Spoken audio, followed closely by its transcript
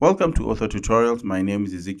Welcome to Ortho Tutorials. My name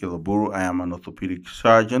is Ezekiel Oburu. I am an orthopedic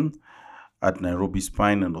surgeon at Nairobi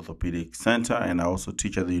Spine and Orthopedic Center, and I also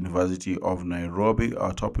teach at the University of Nairobi.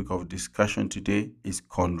 Our topic of discussion today is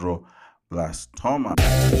chondroblastoma.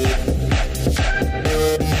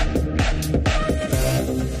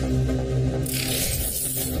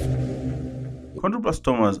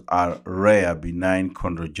 Chondroblastomas are rare benign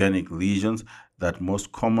chondrogenic lesions that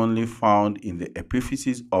most commonly found in the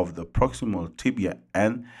epiphysis of the proximal tibia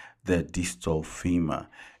and the distal femur.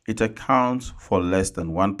 It accounts for less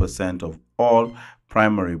than 1% of all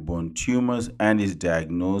primary bone tumors and is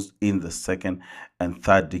diagnosed in the second and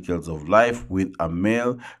third decades of life with a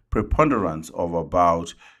male preponderance of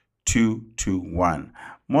about 2-to-1.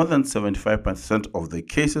 More than 75% of the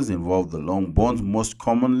cases involve the long bones. Most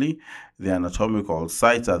commonly, the anatomical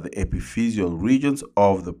sites are the epiphyseal regions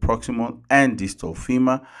of the proximal and distal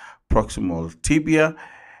femur, proximal tibia,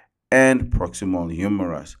 and proximal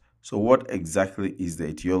humerus. So what exactly is the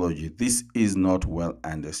etiology? This is not well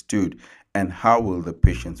understood. And how will the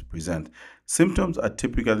patients present? Symptoms are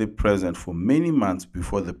typically present for many months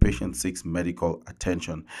before the patient seeks medical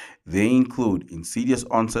attention. They include insidious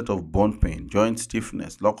onset of bone pain, joint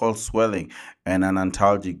stiffness, local swelling, and an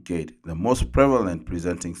antalgic gait. The most prevalent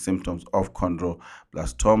presenting symptoms of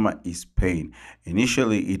chondroblastoma is pain.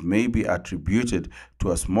 Initially, it may be attributed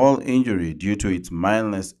to a small injury due to its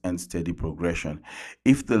mildness and steady progression.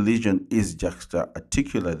 If the lesion is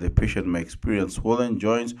juxta-articular, the patient may experience swollen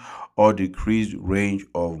joints or decreased range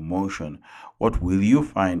of motion. What will you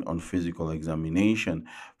find on physical examination?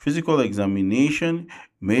 Physical examination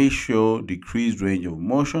may show decreased range of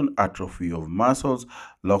motion, atrophy of muscles,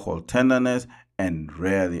 local tenderness, and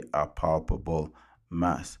rarely a palpable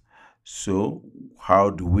mass. So,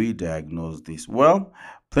 how do we diagnose this? Well,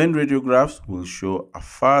 plain radiographs will show a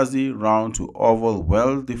fuzzy, round to oval,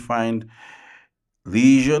 well-defined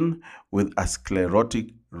lesion with a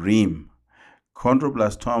sclerotic rim.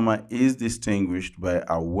 Chondroblastoma is distinguished by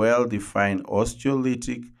a well-defined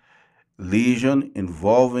osteolytic lesion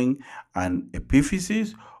involving an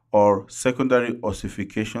epiphysis or secondary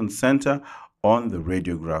ossification center on the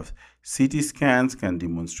radiographs. CT scans can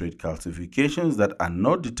demonstrate calcifications that are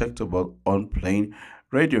not detectable on plain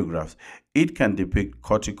radiographs. It can depict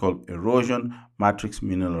cortical erosion, matrix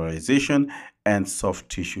mineralization, and soft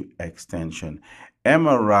tissue extension.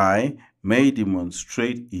 MRI may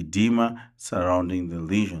demonstrate edema surrounding the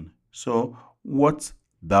lesion. So, what's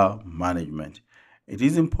the management? It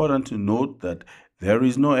is important to note that there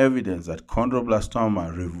is no evidence that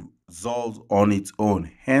chondroblastoma resolves on its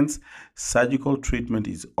own. Hence, surgical treatment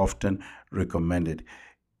is often recommended.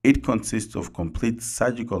 It consists of complete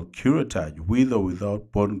surgical curettage with or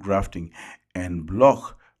without bone grafting and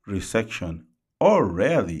block resection, or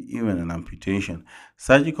rarely even an amputation.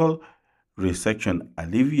 Surgical resection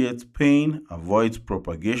alleviates pain, avoids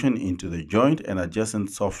propagation into the joint and adjacent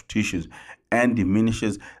soft tissues, and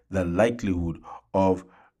diminishes the likelihood of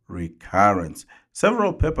recurrence.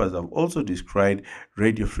 Several papers have also described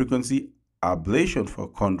radiofrequency ablation for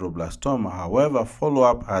chondroblastoma. However,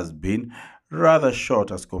 follow-up has been rather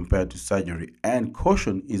short as compared to surgery, and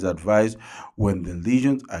caution is advised when the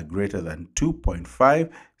lesions are greater than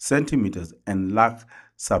 2.5 centimeters and lack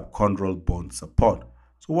subchondral bone support.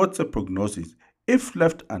 So what's the prognosis? If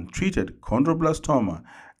left untreated, chondroblastoma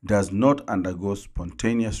does not undergo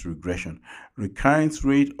spontaneous regression. Recurrence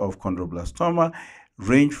rate of chondroblastoma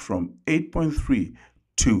range from 8.3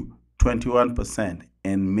 to 21%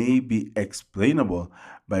 and may be explainable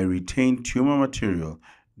by retained tumor material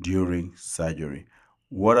during surgery.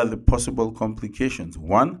 What are the possible complications?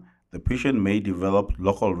 1. The patient may develop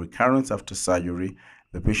local recurrence after surgery.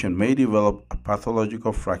 The patient may develop a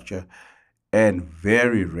pathological fracture, and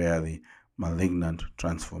very rarely malignant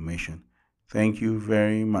transformation. Thank you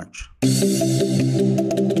very much.